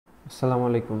আসসালামু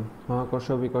আলাইকুম। মহাকর্ষ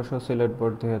বিকর্ষ সিলেট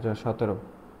বোর্ড 2017।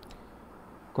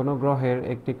 কোনো গ্রহের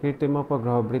একটি কৃত্রিম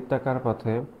উপগ্রহ বৃত্তাকার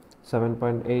পথে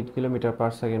 7.8 কিলোমিটার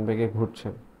পার সেকেন্ড বেগে ঘুরছে,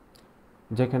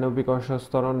 যেখানে অভিকর্ষ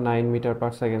ত্বরণ 9 মিটার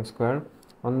পার সেকেন্ড স্কোয়ার।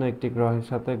 অন্য একটি গ্রহের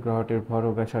সাথে গ্রহটির ভর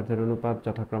ও ব্যাসার্ধের অনুপাত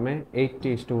যথাক্রমে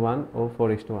 80:1 ও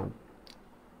 4:1।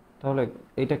 তাহলে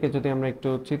এটাকে যদি আমরা একটু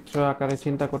চিত্র আকারে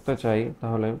চিন্তা করতে চাই,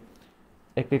 তাহলে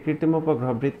একটি কৃত্রিম উপগ্রহ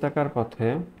বৃত্তাকার পথে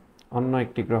অন্য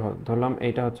একটি গ্রহ, ধরলাম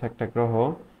এইটা হচ্ছে একটা গ্রহ,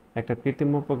 একটা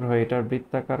কৃত্রিম উপগ্রহ, এটার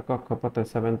বৃত্তাকার কক্ষপথে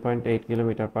 7.8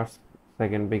 কিলোমিটার পার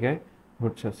সেকেন্ড বেগে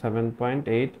ঘুরছে।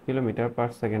 7.8 কিলোমিটার পার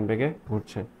সেকেন্ড বেগে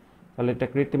ঘুরছে। তাহলে এটা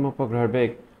কৃত্রিম উপগ্রহের বেগ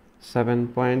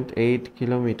 7.8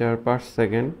 কিলোমিটার পার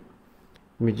সেকেন্ড।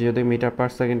 যদি মিটার পার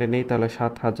সেকেন্ডে নেই তাহলে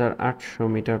 7,800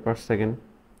 মিটার পার সেকেন্ড।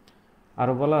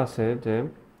 আরও বলা আছে যে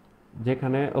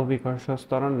যেখানে অভিকর্ষ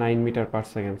ত্বরণ 9 মিটার পার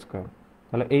সেকেন্ড স্কোয়ার।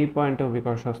 তাহলে এই পয়েন্টে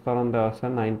অভিকর্ষ ত্বরণ দেওয়া আছে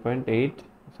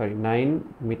 9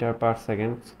 মিটার পার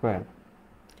সেকেন্ড স্কোয়ার।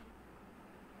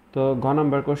 তো গ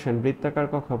নম্বর কোশ্চেন, বৃত্তাকার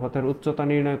কক্ষপথের উচ্চতা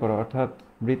নির্ণয় করো। অর্থাৎ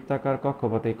বৃত্তাকার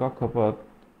কক্ষপথ, এই কক্ষপথ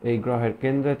এই গ্রহের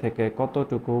কেন্দ্রে থেকে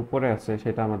কতটুকু উপরে আছে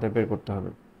সেটা আমাদের বের করতে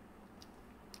হবে।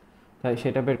 তাই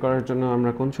সেটা বের করার জন্য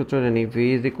আমরা কোন সূত্র জানি? v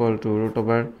is equal to root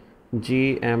over G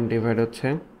M divide হচ্ছে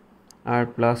আর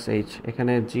প্লাস এইচ।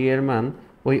 এখানে জি এর মান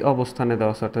ওই অবস্থানে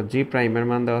দেওয়া আছে, অর্থাৎ জি প্রাইমের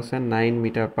মান দেওয়া আছে 9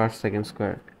 মিটার পার সেকেন্ড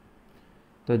স্কোয়ার।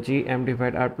 তো জি এম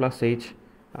ডিভাইড আর প্লাস এইচ,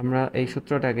 আমরা এই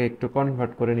সূত্রটাকে একটু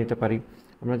কনভার্ট করে নিতে পারি।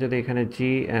 আমরা যদি এখানে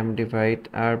জি এম ডিভাইড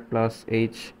আর প্লাস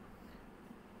এইচ,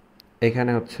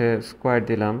 এখানে হচ্ছে স্কোয়ার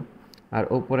দিলাম আর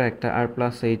উপরে একটা আর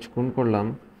প্লাস এইচ গুণ করলাম,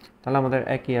 তাহলে আমাদের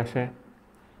একই আসে।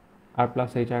 আর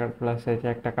প্লাস এইচ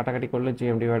একটা কাটাকাটি করলে জি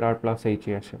এম ডিভাইড আর প্লাস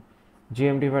এইচই আসে। জি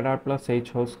এম ডিভাইড আর প্লাস এইচ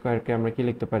হোল স্কোয়ারকে আমরা কি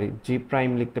লিখতে পারি? জি প্রাইম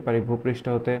লিখতে পারি ভূপৃষ্ঠ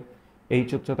হতে এইচ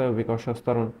উচ্চতায় অভিকর্ষ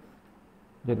ত্বরণ।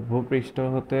 যদি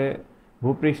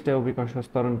ভূপৃষ্ঠে অভিকর্ষ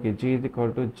ত্বরণ কি? জি is equal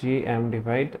to G M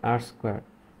divide R square.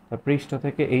 পৃষ্ঠ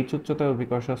থেকে এইচ উচ্চতায়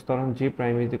অভিকর্ষ ত্বরণ জি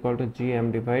prime is equal to G M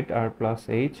divide R plus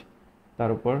H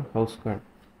তার উপর হোল স্কোয়ার।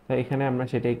 তাই এখানে আমরা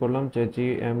সেটাই করলাম যে জি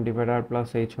এম ডিভাইড আর প্লাস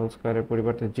এইচ হোল স্কোয়ারের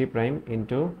পরিবর্তে জি প্রাইম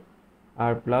ইন্টু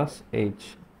আর প্লাস এইচ,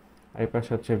 আর এই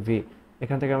পাশে হচ্ছে ভি।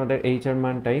 এখান থেকে আমাদের এইচ এর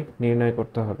মানটাই নির্ণয়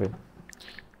করতে হবে।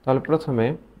 তাহলে প্রথমে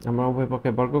আমরা উভয়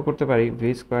পক্ষে বর্গ করতে পারি। ভি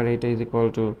স্কোয়ার এইটা is equal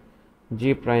to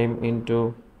G prime into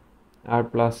R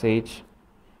plus H,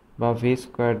 বা ভি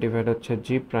স্কোয়ার ডিভাইড হচ্ছে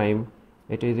জি প্রাইম,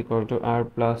 এটা is equal to R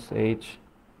plus H,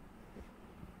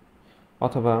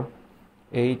 অথবা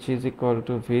H is equal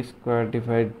to V square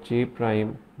divide G prime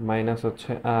minus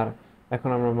হচ্ছে আর। এখন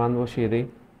আমরা মান বসিয়ে দিই।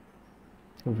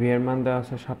 ভি এর মান দেওয়া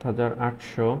আছে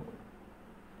 7,800,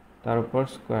 তার উপর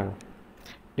স্কোয়ার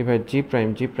ডিভাইড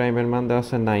জি প্রাইমের মান দেওয়া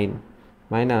আছে 9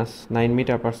 মাইনাস 9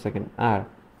 মিটার পার সেকেন্ড।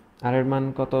 আর এর মান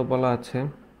কত বলা আছে?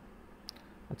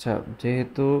 আচ্ছা,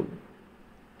 যেহেতু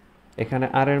এখানে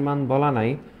আর এর মান বলা নাই,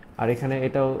 আর এখানে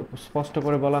এটাও স্পষ্ট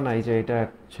করে বলা নাই যে এটা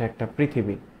হচ্ছে একটা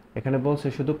পৃথিবী, এখানে বলছে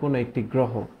শুধু কোনো একটি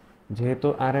গ্রহ। যেহেতু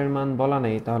আর এর মান বলা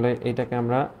নেই, তাহলে এটাকে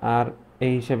আমরা আর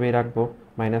এই হিসেবেই রাখবো,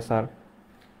 মাইনাস আর।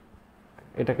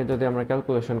 এটাকে যদি আমরা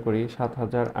ক্যালকুলেশন করি,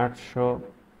 7,800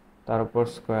 তার উপর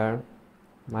স্কোয়ার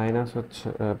মাইনাস হচ্ছে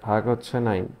ভাগ হচ্ছে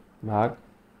 9, ভাগ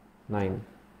 9,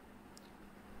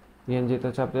 ইএনজিতে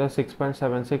চাপ দেওয়া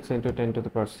 6.76 into 10 to the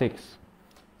power 6,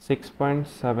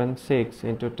 6.76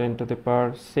 into 10 to the power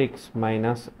 6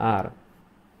 minus আর।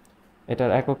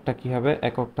 এটার এককটা কি হবে?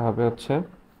 এককটা হবে হচ্ছে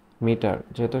মিটার,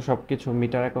 যেহেতু সব কিছু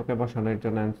মিটার এককে বসানোর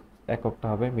জন্য এককটা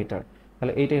হবে মিটার।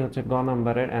 তাহলে এইটাই হচ্ছে গ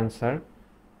নাম্বারের অ্যান্সার,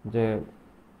 যে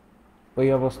ওই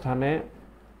অবস্থানে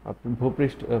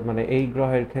ভূপৃষ্ঠ মানে এই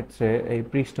গ্রহের ক্ষেত্রে এই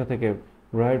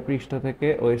গ্রহের পৃষ্ঠ থেকে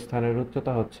ওই স্থানের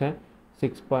উচ্চতা হচ্ছে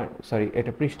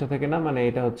এটা পৃষ্ঠ থেকে না, মানে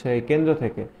এটা হচ্ছে এই কেন্দ্র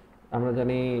থেকে। আমরা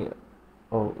জানি,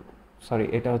 ও সরি,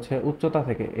 এটা হচ্ছে উচ্চতা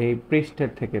থেকে, এই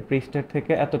পৃষ্ঠের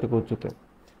থেকে এতটুকু উঁচুতে।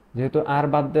 যেহেতু আর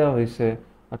বাদ দেওয়া হয়েছে,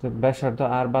 অর্থাৎ ব্যাসার্ধ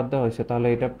আর বাদ দেওয়া হয়েছে, তাহলে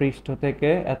এটা পৃষ্ঠ থেকে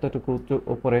এতটুকু উঁচু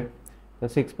উপরে।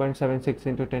 6.76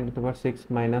 into 10 to the power 6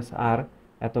 minus আর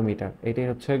এত মিটার। এটাই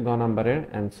হচ্ছে গ নাম্বারের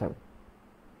অ্যান্সার।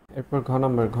 এরপর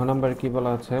ঘ নাম্বার কি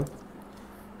বলা আছে?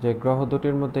 যে গ্রহ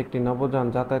দুটির মধ্যে একটি নবযান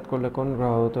যাতায়াত করলে কোন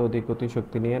গ্রহ হতে অধিক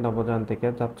গতিশক্তি নিয়ে নবযান থেকে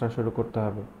যাত্রা শুরু করতে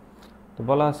হবে। তো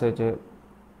বলা আছে যে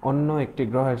অন্য একটি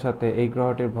গ্রহের সাথে এই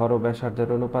গ্রহটির ভর ও ব্যাসার্ধের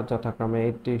অনুপাত যথাক্রমে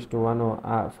 80:1 ও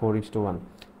 4:1।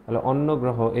 তাহলে অন্য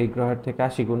গ্রহ এই গ্রহের থেকে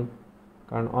 80 গুণ,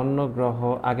 কারণ অন্য গ্রহ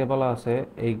আগে বলা আছে,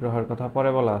 এই গ্রহের কথা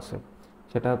পরে বলা আছে।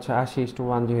 সেটা হচ্ছে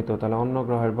 80:1 যেহেতু, তাহলে অন্য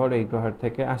গ্রহের ভর এই গ্রহের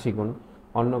থেকে 80 গুণ,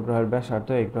 অন্য গ্রহের ব্যাসার্ধ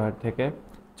এই গ্রহের থেকে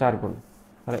 4 গুণ।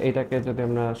 তাহলে এটাকে যদি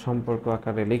আমরা সম্পর্ক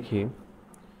আকারে লিখি,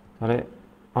 তাহলে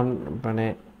মানে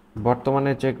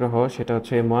বর্তমানে যে গ্রহ সেটা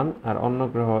হচ্ছে M1, আর অন্য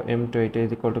গ্রহ M2, এটা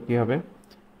ইজ ইকুয়াল টু কী হবে?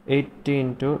 80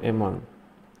 ইন্টু M1।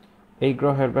 এই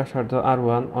গ্রহের ব্যাসার্ধ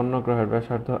R1, অন্য গ্রহের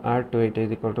ব্যাসার্ধ R2, এটা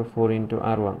is equal to 4 into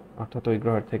R1, অর্থাৎ ওই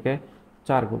গ্রহের থেকে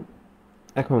 4 গুণ।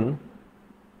 এখন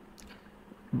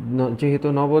যেহেতু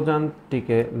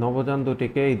নবযান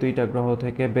দুটিকে এই দুইটা গ্রহ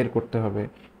থেকে বের করতে হবে,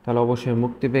 তাহলে অবশ্যই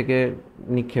মুক্তিবেগে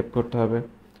নিক্ষেপ করতে হবে।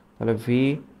 তাহলে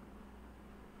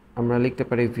আমরা লিখতে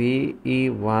পারি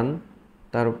VE1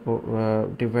 তার উপর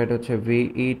ডিভাইড হচ্ছে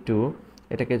VE2।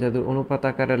 এটাকে যদি অনুপাত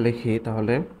আকারে লিখি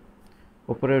তাহলে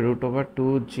উপরে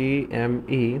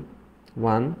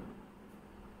 √2GME1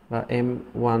 বা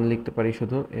M1 লিখতে পারি,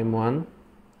 শুধু M1,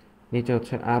 নিচে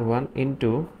হচ্ছে R1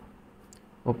 ইন্টু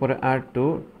উপরে R2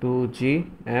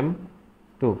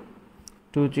 2GM2।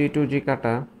 2G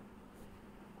কাটা,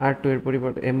 R2 এর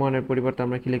পরিবর্তে M1 এর পরিবর্তে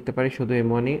আমরা কি লিখতে পারি, শুধু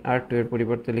M1ই। R2 এর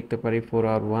পরিবর্তে লিখতে পারি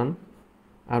 4R1,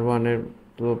 R1 এর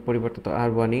পরিবর্তে তো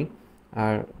R1ই,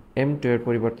 আর M2 এর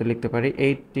পরিবর্তে লিখতে পারি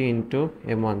 80 ইন্টু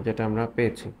M1, যেটা আমরা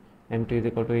পেয়েছি। M2 is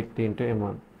equal to 80 into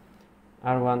M1।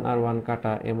 R1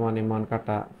 কাটা, M1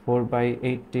 কাটা,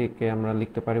 4/80 কে আমরা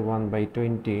লিখতে পারি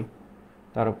 1/20,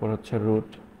 তার উপর হচ্ছে রুট,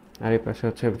 আর এই পাশে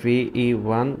হচ্ছে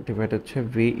VE1 ডিভাইড হচ্ছে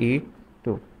VE2।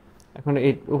 এখন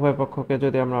এই উভয় পক্ষকে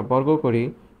যদি আমরা বর্গ করি,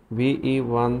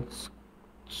 VE1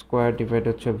 স্কোয়ার ডিভাইড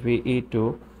হচ্ছে VE2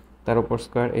 তার উপর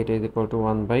স্কোয়ার, এটা ইজ ইকুয়াল টু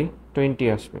 1/20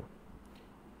 আসবে।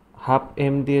 হাফ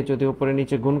এম দিয়ে যদি উপরে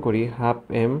নিচে গুণ করি, half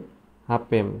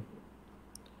M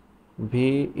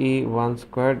VE1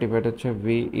 square divide হচ্ছে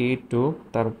VE2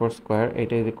 তার উপর স্কোয়ার,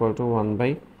 এটা is equal to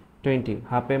 1/20।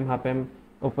 Half M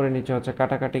উপরে নিচে হচ্ছে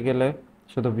কাটাকাটি গেলে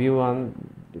শুধু V1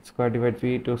 স্কোয়ার ডিভাইড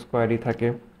VE2 স্কোয়ারই থাকে।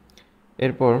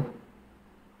 এরপর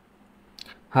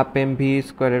হাফ এম ভি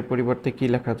স্কোয়ারের পরিবর্তে কি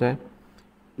লেখা যায়,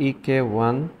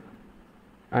 EK1,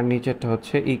 আর নিচেরটা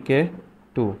হচ্ছে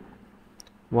EK2,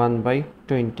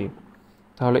 1/20।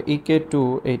 তাহলে EK2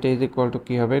 এইটা ইজ ইকুয়াল টু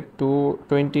কী হবে,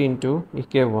 220 ইন্টু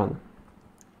EK1।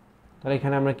 তাহলে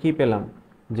এখানে আমরা কি পেলাম,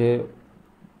 যে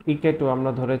EK2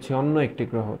 আমরা ধরেছি অন্য একটি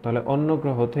গ্রহ, তাহলে অন্য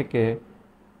গ্রহ থেকে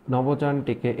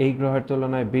নবযানটিকে এই গ্রহের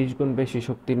তুলনায় 20 গুণ বেশি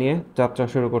শক্তি নিয়ে যাত্রা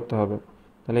শুরু করতে হবে।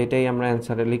 তাহলে এটাই আমরা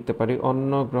অ্যান্সারে লিখতে পারি,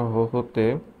 অন্য গ্রহ হতে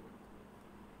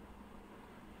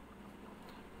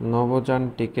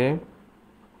নবযানটিকে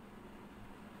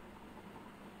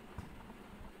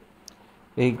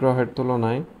এই গ্রহের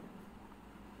তুলনায়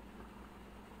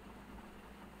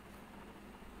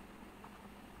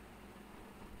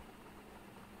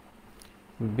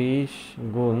 20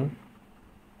 গুণ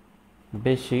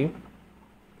বেশি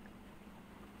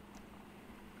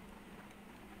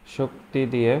শক্তি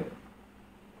দিয়ে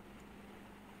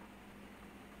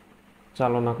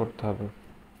চালনা করতে হবে।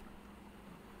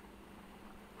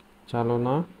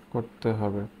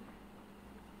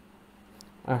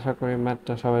 আশা করি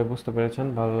ম্যাথটা সবাই বুঝতে পেরেছেন।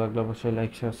 ভালো লাগলে অবশ্যই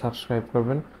লাইক, শেয়ার, সাবস্ক্রাইব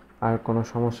করবেন। আর কোনো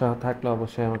সমস্যা থাকলে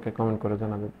অবশ্যই আমাকে কমেন্ট করে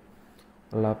জানাবেন।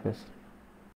 আল্লাহ হাফেজ।